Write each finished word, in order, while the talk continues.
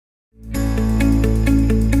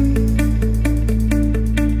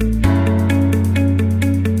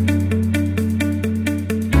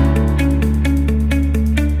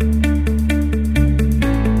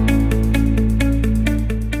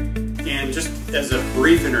as a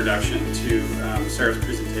brief introduction to Sarah's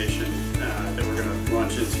presentation that we're going to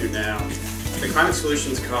launch into now, the Climate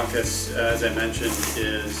Solutions Caucus, as I mentioned,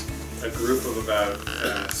 is a group of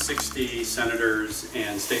about 60 senators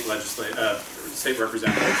and state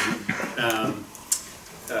representatives.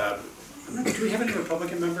 Do we have any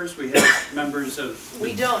Republican members? We have members of...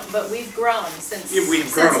 We don't, but we've grown since,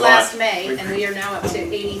 grown last May, and we are now up to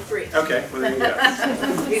 83. Okay, well there you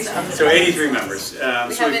go. So 83 members. We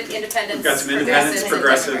have independents, we've got some independents,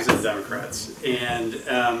 progressives, and Democrats.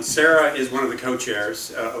 And Sarah is one of the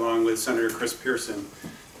co-chairs, along with Senator Chris Pearson,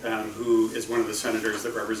 who is one of the senators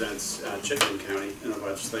that represents Chittenden County in the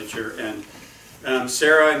legislature. And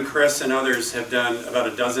Sarah and Chris and others have done about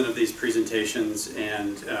a dozen of these presentations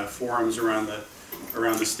and forums around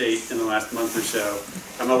the state in the last month or so.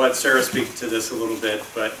 I'm going to let Sarah speak to this a little bit,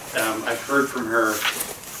 but I've heard from her,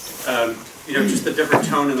 just the different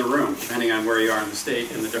tone in the room, depending on where you are in the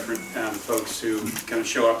state, and the different folks who kind of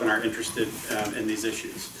show up and are interested in these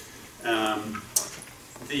issues.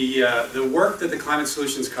 The work that the Climate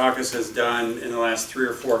Solutions Caucus has done in the last 3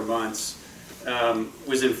 or 4 months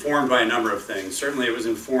was informed by a number of things. Certainly it was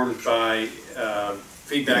informed by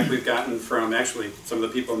feedback we've gotten from actually some of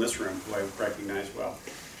the people in this room who I recognize well.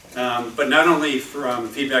 But not only from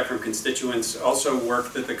feedback from constituents, also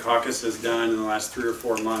work that the caucus has done in the last 3 or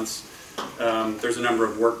 4 months. There's a number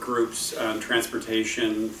of work groups on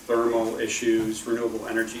transportation, thermal issues, renewable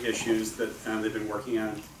energy issues that they've been working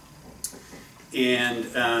on. And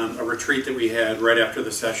a retreat that we had right after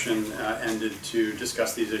the session ended to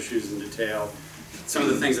discuss these issues in detail. Some of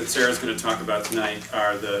the things that Sarah's going to talk about tonight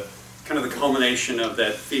are the kind of the culmination of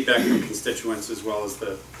that feedback from constituents, as well as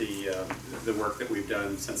the work that we've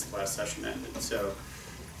done since the last session ended. So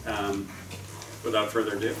without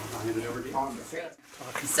further ado, I'll hand it over to you.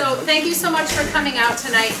 So thank you so much for coming out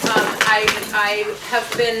tonight. I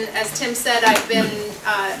have been, as Tim said, I've been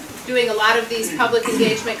doing a lot of these public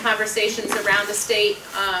engagement conversations around the state,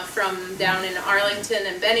 from down in Arlington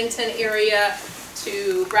and Bennington area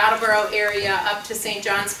to Brattleboro area up to St.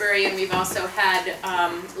 Johnsbury, and we've also had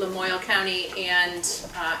Lamoille County and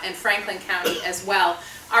Franklin County as well.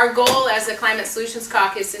 Our goal as a Climate Solutions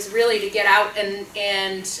Caucus is really to get out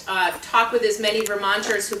and talk with as many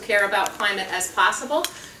Vermonters who care about climate as possible,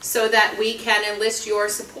 so that we can enlist your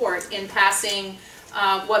support in passing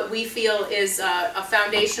what we feel is a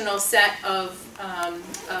foundational set of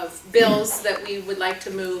bills that we would like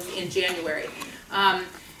to move in January.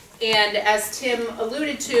 And as Tim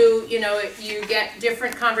alluded to, you get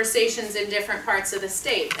different conversations in different parts of the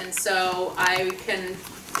state, and so I can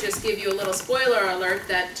just give you a little spoiler alert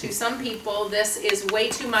that to some people this is way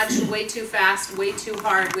too much, way too fast, way too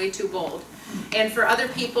hard, way too bold. And for other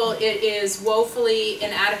people it is woefully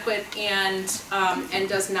inadequate and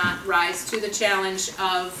does not rise to the challenge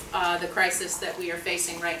of the crisis that we are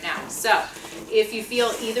facing right now. So if you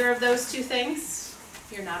feel either of those two things,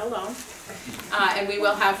 you're not alone. And we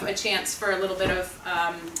will have a chance for a little bit of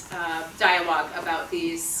dialogue about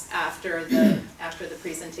these after the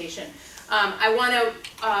presentation. I want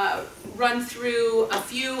to run through a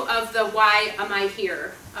few of the why am I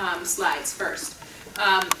here slides first.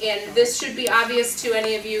 And this should be obvious to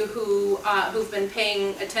any of you who've been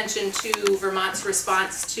paying attention to Vermont's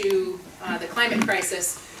response to the climate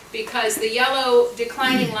crisis, because the yellow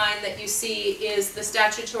declining line that you see is the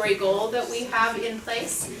statutory goal that we have in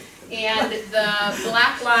place, and the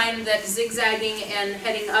black line that's zigzagging and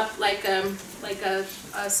heading up like a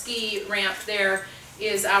ski ramp there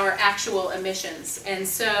is our actual emissions. And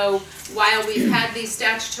so while we've had these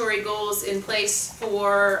statutory goals in place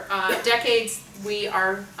for decades, we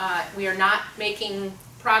are not making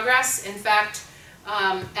progress. In fact,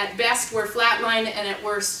 at best we're flatlined, and at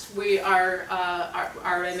worst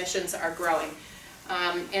our emissions are growing.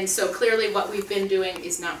 And so clearly what we've been doing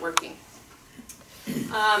is not working.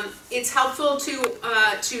 It's helpful to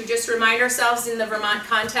just remind ourselves in the Vermont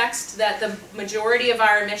context that the majority of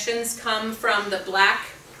our emissions come from the black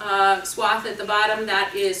swath at the bottom.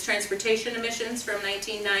 That is transportation emissions from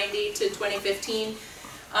 1990 to 2015.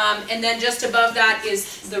 And then just above that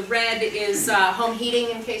is the red is home heating,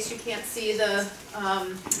 in case you can't see the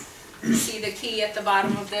key at the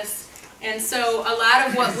bottom of this. And so a lot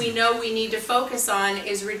of what we know we need to focus on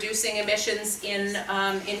is reducing emissions in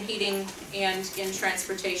heating and in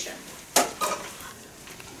transportation.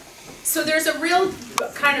 So there's a real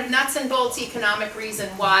kind of nuts and bolts economic reason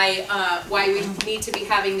why we need to be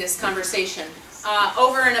having this conversation.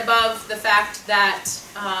 Over and above the fact that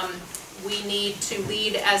we need to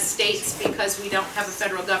lead as states, because we don't have a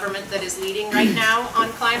federal government that is leading right now on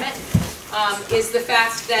climate, is the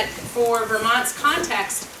fact that for Vermont's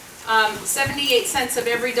context, 78 cents of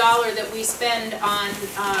every dollar that we spend on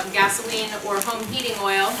gasoline or home heating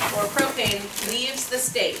oil or propane leaves the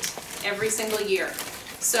state every single year.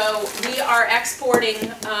 So we are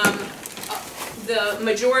exporting the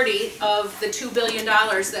majority of the $2 billion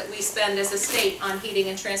that we spend as a state on heating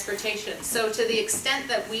and transportation. So to the extent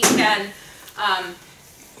that we can,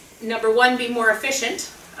 number one, be more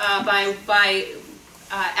efficient by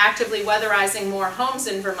actively weatherizing more homes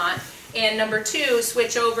in Vermont, and number two,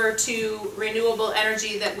 switch over to renewable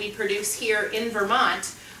energy that we produce here in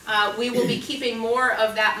Vermont, we will be keeping more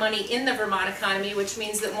of that money in the Vermont economy, which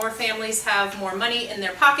means that more families have more money in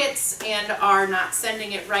their pockets and are not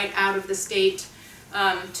sending it right out of the state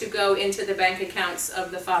to go into the bank accounts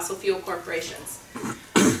of the fossil fuel corporations.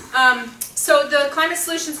 So the Climate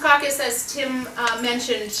Solutions Caucus, as Tim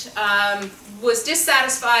mentioned, was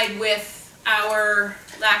dissatisfied with our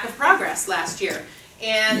lack of progress last year.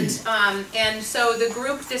 And so the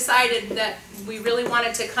group decided that we really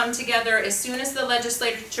wanted to come together as soon as the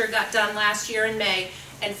legislature got done last year in May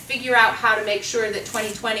and figure out how to make sure that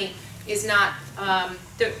 2020 is not,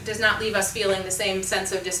 does not leave us feeling the same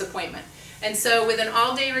sense of disappointment. And so with an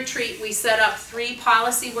all-day retreat, we set up 3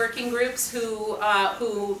 policy working groups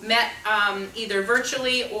who met either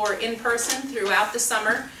virtually or in person throughout the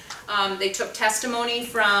summer. They took testimony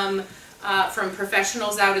from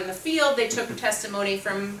professionals out in the field. They took testimony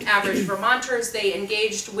from average Vermonters. They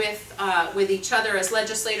engaged with each other as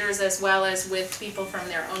legislators as well as with people from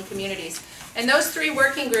their own communities. And those 3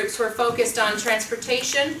 working groups were focused on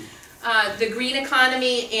transportation, the green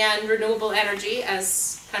economy, and renewable energy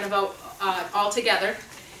as kind of all together,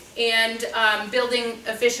 and building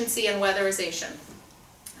efficiency and weatherization.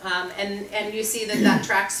 And you see that that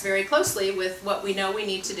tracks very closely with what we know we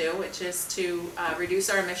need to do, which is to reduce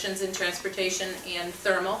our emissions in transportation and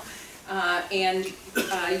thermal, and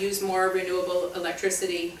use more renewable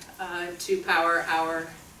electricity to power our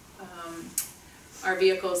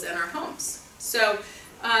vehicles and our homes. So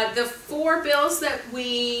the 4 bills that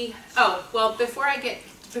we, before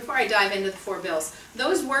I dive into the 4 bills,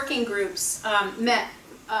 those working groups met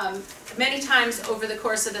many times over the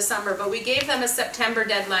course of the summer, but we gave them a September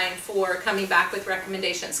deadline for coming back with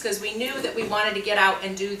recommendations because we knew that we wanted to get out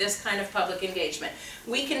and do this kind of public engagement.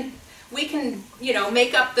 We can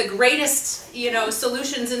make up the greatest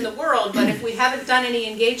solutions in the world, but if we haven't done any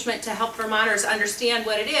engagement to help Vermonters understand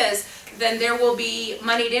what it is, then there will be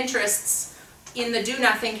moneyed interests in the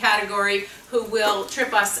do-nothing category who will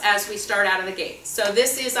trip us as we start out of the gate. So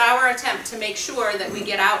this is our attempt to make sure that we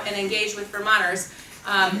get out and engage with Vermonters.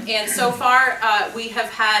 And so far, we have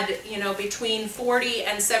had, between 40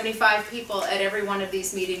 and 75 people at every one of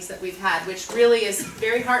these meetings that we've had, which really is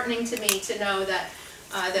very heartening to me to know that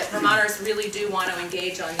that Vermonters really do want to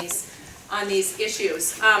engage on these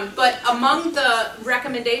issues. But among the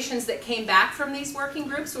recommendations that came back from these working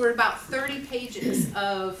groups were about 30 pages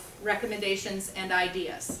of recommendations and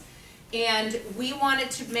ideas. And we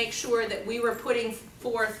wanted to make sure that we were putting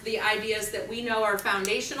forth the ideas that we know are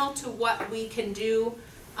foundational to what we can do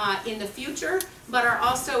in the future, but are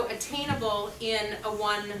also attainable in a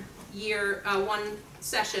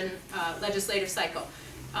one-session legislative cycle.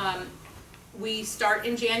 We start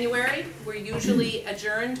in January. We're usually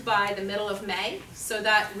adjourned by the middle of May, so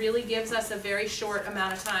that really gives us a very short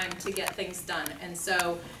amount of time to get things done. And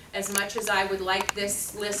so, as much as I would like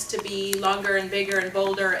this list to be longer and bigger and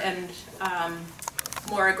bolder and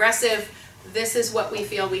more aggressive, this is what we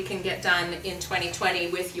feel we can get done in 2020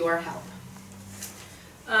 with your help.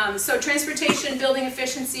 So transportation, building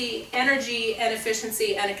efficiency, energy and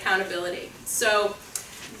efficiency, and accountability. So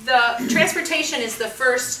the transportation is the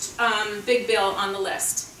first big bill on the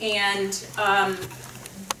list, and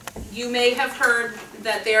you may have heard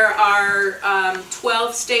that there are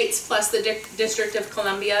 12 states plus the District of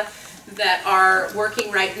Columbia that are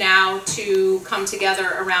working right now to come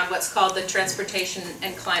together around what's called the Transportation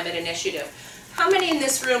and Climate Initiative. How many in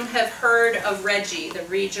this room have heard of RGGI, the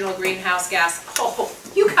Regional Greenhouse Gas? Oh,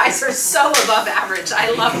 you guys are so above average. I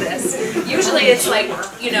love this. Usually it's like,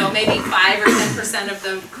 maybe 5 or 10% of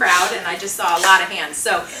the crowd, and I just saw a lot of hands.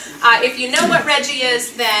 So if you know what RGGI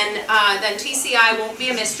is, then TCI won't be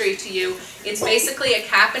a mystery to you. It's basically a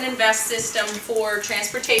cap and invest system for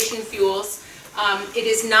transportation fuels. It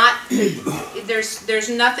is not, there's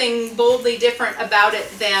nothing boldly different about it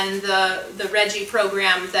than the RGGI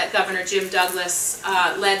program that Governor Jim Douglas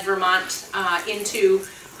led Vermont into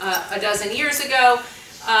a dozen years ago.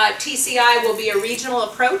 TCI will be a regional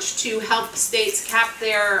approach to help states cap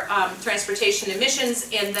their transportation emissions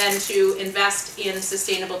and then to invest in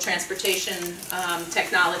sustainable transportation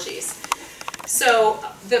technologies. So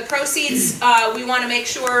the proceeds, we want to make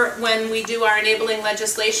sure when we do our enabling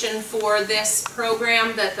legislation for this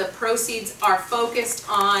program that the proceeds are focused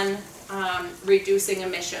on reducing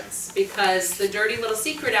emissions, because the dirty little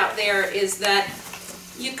secret out there is that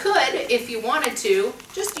you could, if you wanted to,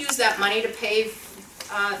 just use that money to pave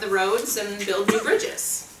the roads and build new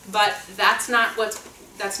bridges. But that's not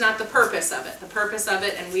the purpose of it. The purpose of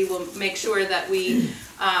it, and we will make sure that we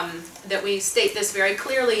state this very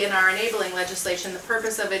clearly in our enabling legislation, the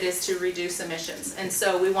purpose of it is to reduce emissions. And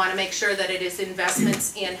so we want to make sure that it is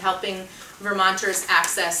investments in helping Vermonters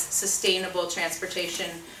access sustainable transportation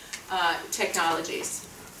technologies.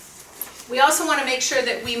 We also want to make sure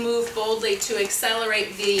that we move boldly to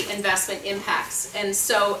accelerate the investment impacts. And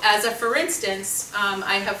so, as a for instance,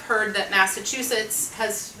 I have heard that Massachusetts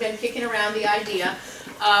has been kicking around the idea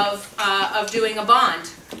of doing a bond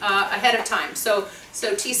ahead of time. So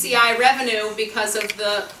TCI revenue, because of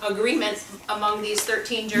the agreement among these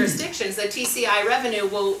 13 jurisdictions, the TCI revenue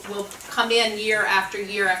will come in year after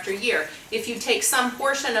year after year. If you take some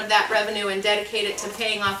portion of that revenue and dedicate it to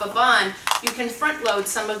paying off a bond, you can front load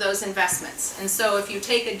some of those investments. And so if you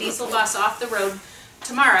take a diesel bus off the road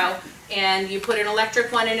tomorrow and you put an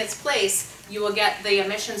electric one in its place, you will get the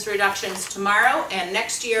emissions reductions tomorrow and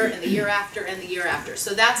next year and the year after and the year after.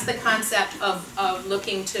 So that's the concept of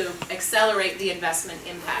looking to accelerate the investment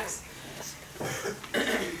impacts.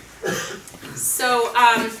 So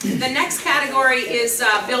the next category is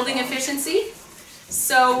building efficiency.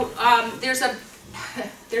 So there's a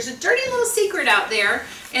dirty little secret out there,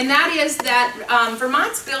 and that is that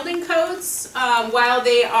Vermont's building codes, while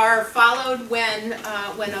they are followed when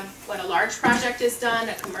a large project is done,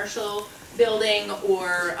 a commercial building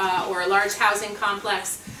or a large housing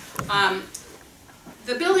complex,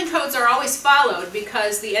 the building codes are always followed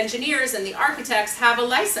because the engineers and the architects have a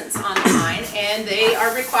license on the line, and they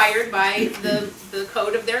are required by the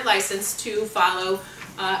code of their license to follow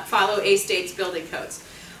a state's building codes.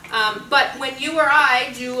 But when you or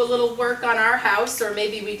I do a little work on our house, or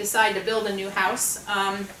maybe we decide to build a new house,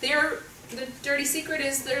 the dirty secret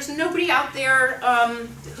is there's nobody out there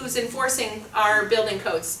who's enforcing our building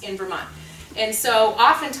codes in Vermont. And so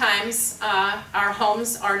oftentimes our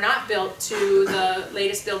homes are not built to the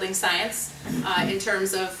latest building science in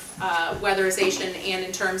terms of weatherization and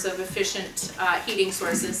in terms of efficient heating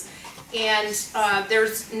sources. And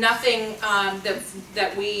there's nothing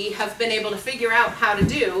that we have been able to figure out how to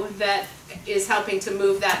do that is helping to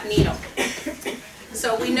move that needle.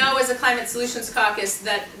 So we know as a Climate Solutions Caucus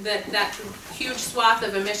that huge swath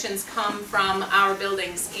of emissions come from our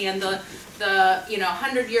buildings, and the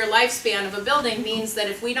 100-year lifespan of a building means that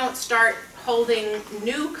if we don't start holding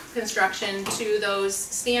new construction to those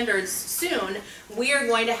standards soon, we are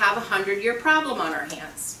going to have a 100-year problem on our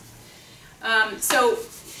hands. So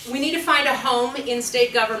we need to find a home in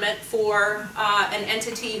state government for an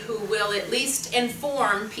entity who will at least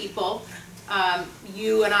inform people,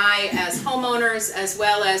 you and I as homeowners, as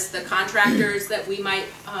well as the contractors that we might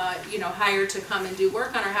hire to come and do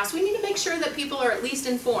work on our house. We need to make sure that people are at least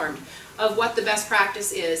informed of what the best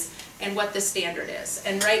practice is and what the standard is.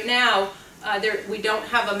 And right now, we don't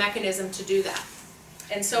have a mechanism to do that.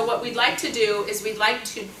 And so what we'd like to do is we'd like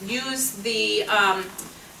to use the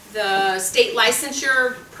state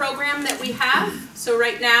licensure program that we have. So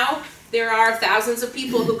right now, there are thousands of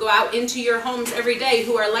people who go out into your homes every day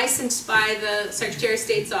who are licensed by the Secretary of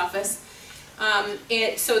State's office.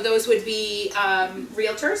 So those would be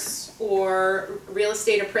realtors or real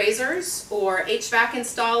estate appraisers or HVAC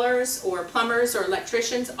installers or plumbers or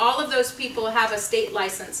electricians. All of those people have a state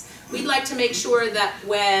license. We'd like to make sure that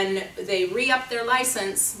when they re-up their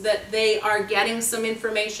license that they are getting some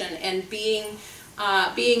information and being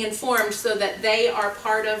informed so that they are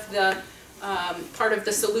part of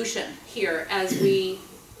the solution here as we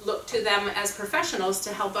look to them as professionals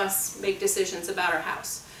to help us make decisions about our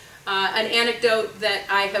house. An anecdote that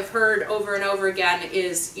I have heard over and over again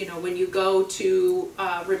is, when you go to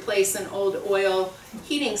replace an old oil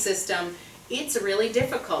heating system, it's really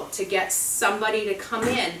difficult to get somebody to come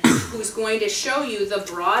in who's going to show you the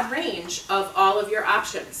broad range of all of your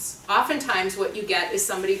options. Oftentimes what you get is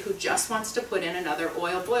somebody who just wants to put in another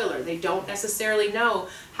oil boiler. They don't necessarily know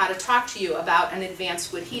how to talk to you about an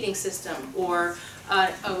advanced wood heating system or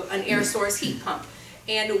an air source heat pump.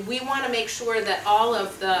 And we want to make sure that all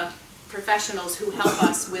of the professionals who help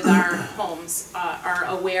us with our homes are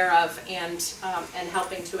aware of and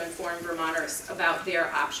helping to inform Vermonters about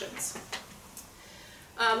their options.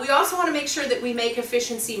 We also want to make sure that we make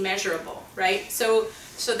efficiency measurable, right? So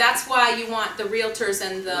So that's why you want the realtors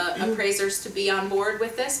and the appraisers to be on board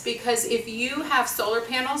with this, because if you have solar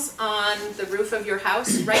panels on the roof of your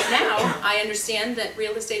house right now, I understand that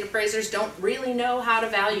real estate appraisers don't really know how to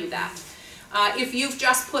value that. If you've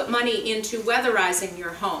just put money into weatherizing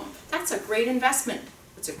your home, that's a great investment.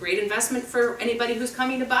 It's a great investment for anybody who's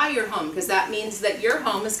coming to buy your home, because that means that your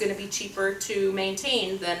home is going to be cheaper to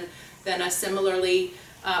maintain than a similarly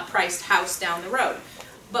priced house down the road.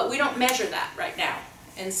 But we don't measure that right now.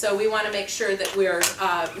 And so we want to make sure that we're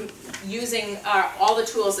using all the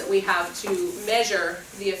tools that we have to measure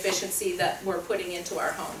the efficiency that we're putting into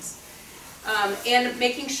our homes. And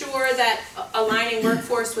making sure that aligning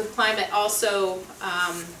workforce with climate also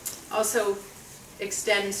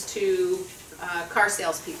extends to car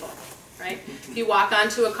salespeople, right? If you walk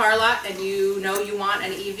onto a car lot and you know you want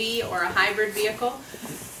an EV or a hybrid vehicle,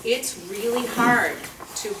 it's really hard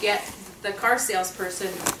to get the car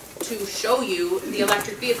salesperson to show you the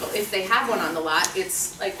electric vehicle. If they have one on the lot,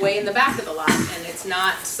 it's like way in the back of the lot, and it's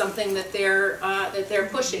not something that they're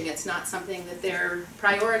pushing. It's not something that they're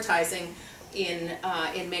prioritizing in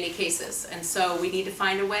many cases. And so we need to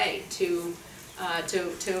find a way to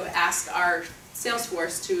ask our sales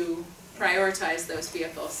force to prioritize those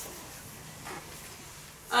vehicles.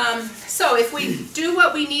 So if we do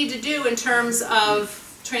what we need to do in terms of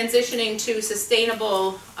transitioning to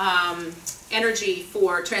sustainable energy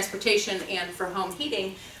for transportation and for home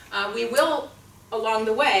heating, we will, along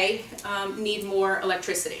the way, need more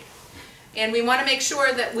electricity. And we want to make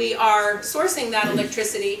sure that we are sourcing that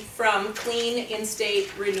electricity from clean,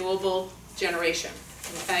 in-state, renewable generation.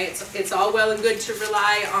 Okay, it's all well and good to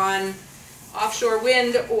rely on offshore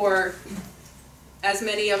wind, or, as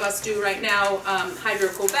many of us do right now,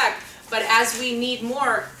 Hydro-Quebec. But as we need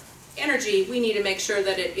more energy, we need to make sure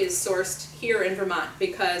that it is sourced here in Vermont,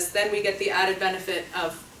 because then we get the added benefit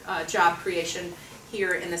of job creation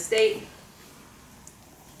here in the state.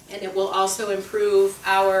 And it will also improve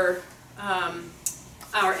our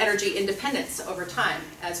energy independence over time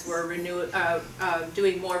as we're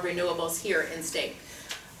doing more renewables here in state.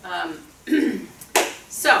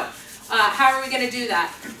 So how are we going to do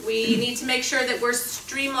that? We need to make sure that we're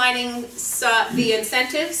streamlining the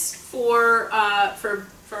incentives for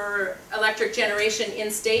electric generation in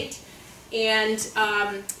state, and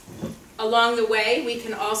along the way we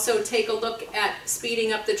can also take a look at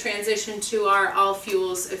speeding up the transition to our all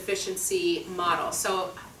fuels efficiency model.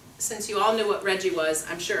 So since you all knew what RGGI was,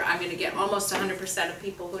 I'm sure I'm going to get almost 100% of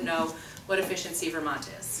people who know what Efficiency Vermont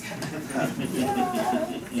is.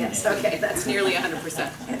 Yes, okay, that's nearly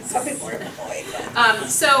 100%.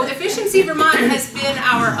 So Efficiency Vermont has been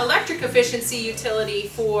our electric efficiency utility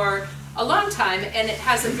for a long time, and it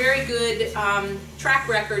has a very good track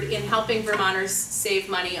record in helping Vermonters save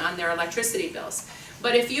money on their electricity bills.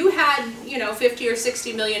 But if you had, $50 or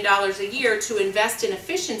 $60 million a year to invest in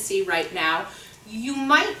efficiency right now, you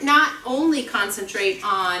might not only concentrate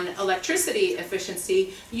on electricity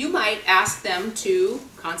efficiency, you might ask them to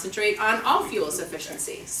concentrate on all fuels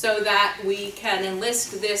efficiency, so that we can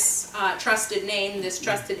enlist this trusted name, this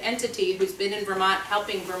trusted entity who's been in Vermont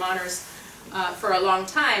helping Vermonters for a long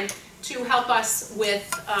time, to help us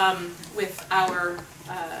with our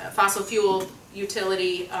fossil fuel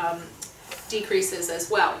utility decreases as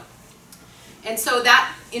well. And so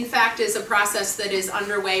that, in fact, is a process that is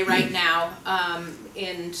underway right now,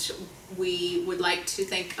 and we would like to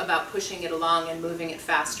think about pushing it along and moving it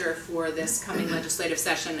faster for this coming legislative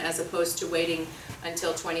session, as opposed to waiting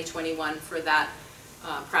until 2021 for that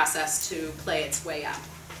process to play its way out.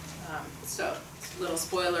 So, little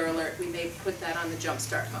spoiler alert, we may put that on the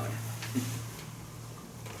jumpstart mode.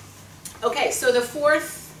 Okay, so the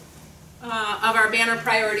fourth of our banner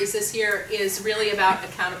priorities this year is really about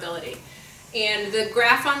accountability. And the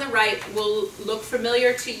graph on the right will look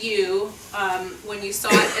familiar to you. When you saw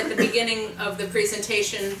it at the beginning of the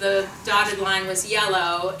presentation, the dotted line was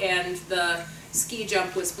yellow and the ski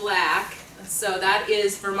jump was black. So that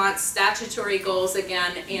is Vermont's statutory goals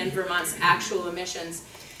again, and Vermont's actual emissions.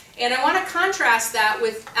 And I want to contrast that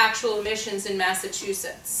with actual emissions in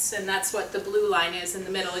Massachusetts, and that's what the blue line is in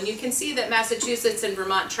the middle. And you can see that Massachusetts and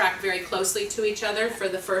Vermont track very closely to each other for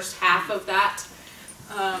the first half of that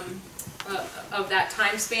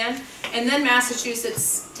time span, and then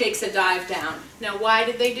Massachusetts takes a dive down. Now, why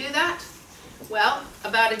did they do that? Well,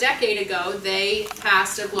 about a decade ago, they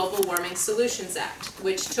passed a Global Warming Solutions Act,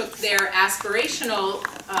 which took their aspirational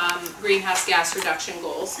greenhouse gas reduction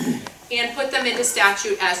goals and put them into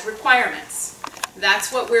statute as requirements.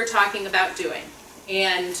 That's what we're talking about doing.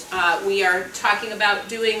 And we are talking about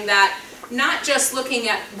doing that not just looking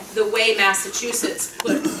at the way Massachusetts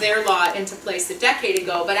put their law into place a decade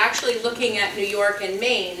ago, but actually looking at New York and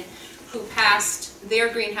Maine, who passed their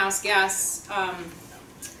greenhouse gas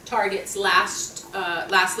targets last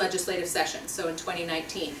legislative session, so in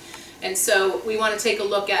 2019. And so we want to take a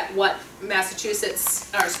look at what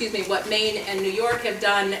what Maine and New York have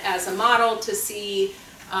done as a model to see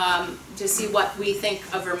what we think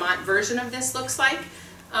a Vermont version of this looks like.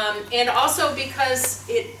 And also because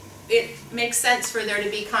it makes sense for there to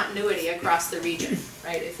be continuity across the region,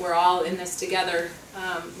 right? If we're all in this together,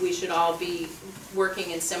 we should all be working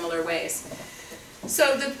in similar ways.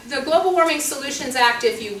 So the Global Warming Solutions Act,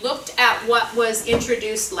 if you looked at what was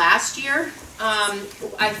introduced last year,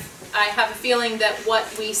 I have a feeling that what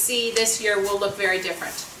we see this year will look very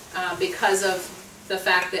different because of the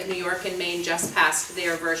fact that New York and Maine just passed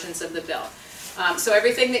their versions of the bill. So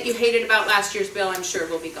everything that you hated about last year's bill, I'm sure,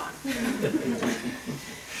 will be gone.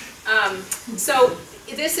 So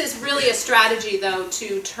this is really a strategy, though,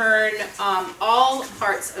 to turn all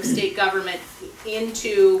parts of state government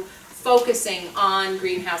into focusing on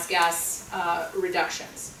greenhouse gas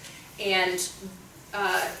reductions. And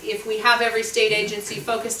if we have every state agency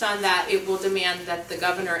focused on that, it will demand that the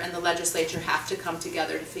governor and the legislature have to come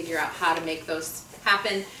together to figure out how to make those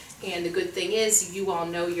happen. And the good thing is, you all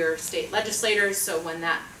know your state legislators, so when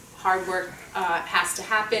that hard work has to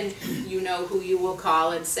happen, you know who you will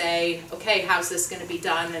call and say, okay, how's this going to be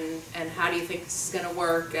done, and how do you think this is going to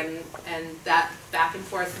work, and that back and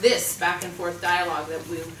forth dialogue that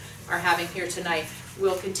we are having here tonight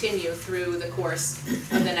will continue through the course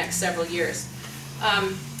of the next several years.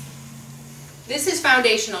 This is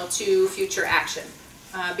foundational to future action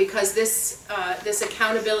because this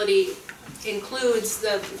accountability includes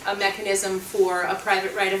a mechanism for a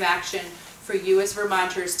private right of action for you as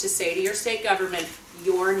Vermonters to say to your state government,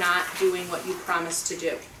 you're not doing what you promised to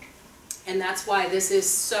do. And that's why this is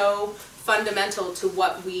so fundamental to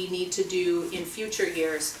what we need to do in future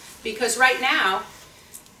years. Because right now,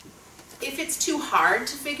 if it's too hard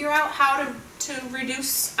to figure out how to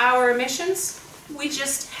reduce our emissions, we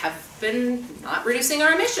just have been not reducing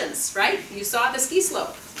our emissions, right? You saw the ski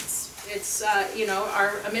slope. It's you know,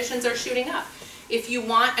 our emissions are shooting up. If you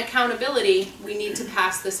want accountability, we need to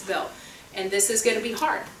pass this bill. And this is going to be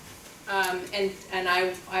hard. And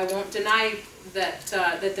I won't deny that,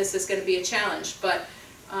 that this is going to be a challenge. But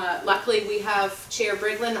luckily we have Chair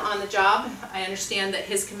Briglin on the job. I understand that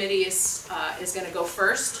his committee is going to go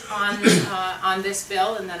first on this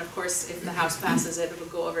bill. And then, of course, if the House passes it, it will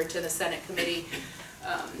go over to the Senate committee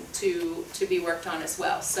to be worked on as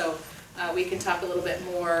well. So we can talk a little bit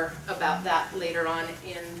more about that later on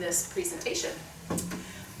in this presentation.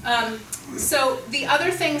 So the other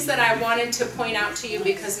things that I wanted to point out to you,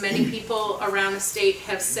 because many people around the state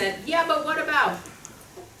have said, yeah, but what about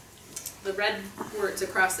the red words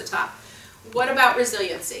across the top? What about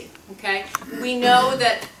resiliency? Okay, we know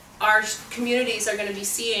that our communities are going to be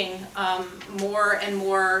seeing more and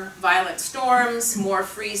more violent storms, more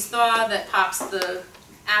freeze-thaw that pops the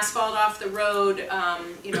asphalt off the road,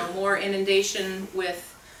 you know, more inundation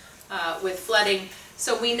with flooding.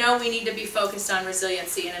 So we know we need to be focused on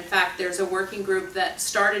resiliency, and in fact there's a working group that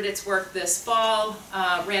started its work this fall.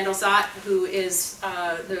 Randall Zott, who is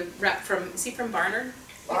the rep from, is he from Barnard?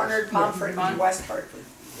 Barnard, Pomfret, West Hartford.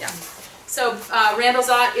 Yeah. So Randall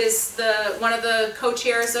Zott is one of the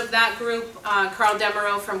co-chairs of that group. Carl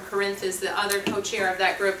Demereau from Corinth is the other co-chair of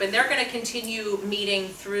that group, and they're going to continue meeting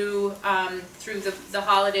through the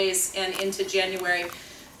holidays and into January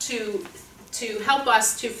to help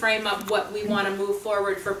us to frame up what we want to move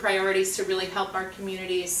forward for priorities to really help our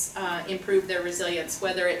communities improve their resilience,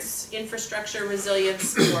 whether it's infrastructure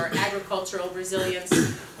resilience or agricultural resilience,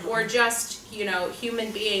 or just, you know,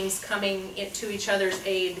 human beings coming to each other's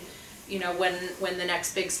aid, you know, when the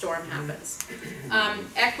next big storm happens.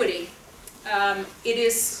 Equity. It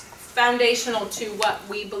is foundational to what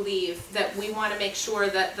we believe, that we want to make sure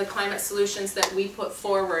that the climate solutions that we put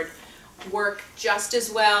forward work just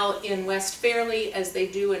as well in West Fairleigh as they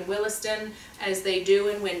do in Williston, as they do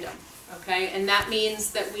in Windham, okay? And that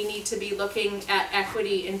means that we need to be looking at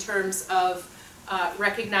equity in terms of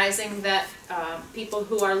recognizing that people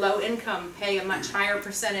who are low income pay a much higher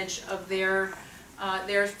percentage of their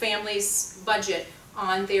family's budget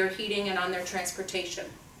on their heating and on their transportation,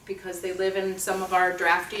 because they live in some of our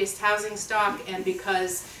draftiest housing stock, and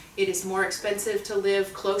because it is more expensive to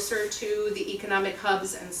live closer to the economic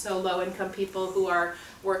hubs, and so low-income people who are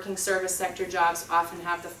working service sector jobs often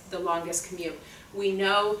have the longest commute. We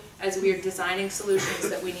know, as we are designing solutions,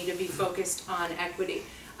 that we need to be focused on equity.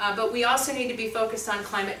 But we also need to be focused on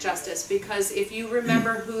climate justice, because if you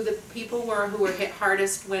remember who the people were who were hit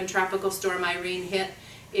hardest when Tropical Storm Irene hit,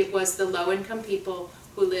 it was the low-income people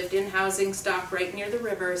who lived in housing stock right near the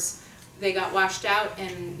rivers. They got washed out,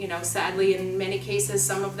 and sadly in many cases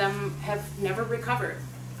some of them have never recovered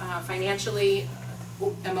financially,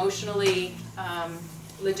 emotionally,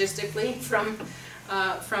 logistically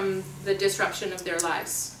from the disruption of their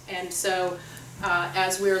lives. And so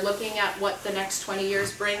as we're looking at what the next 20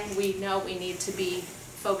 years bring, we know we need to be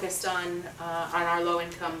focused on our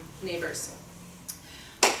low-income neighbors.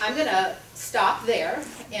 I'm going to stop there,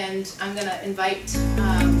 and I'm going to invite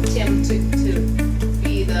Tim to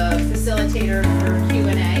be the facilitator for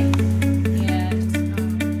Q&A.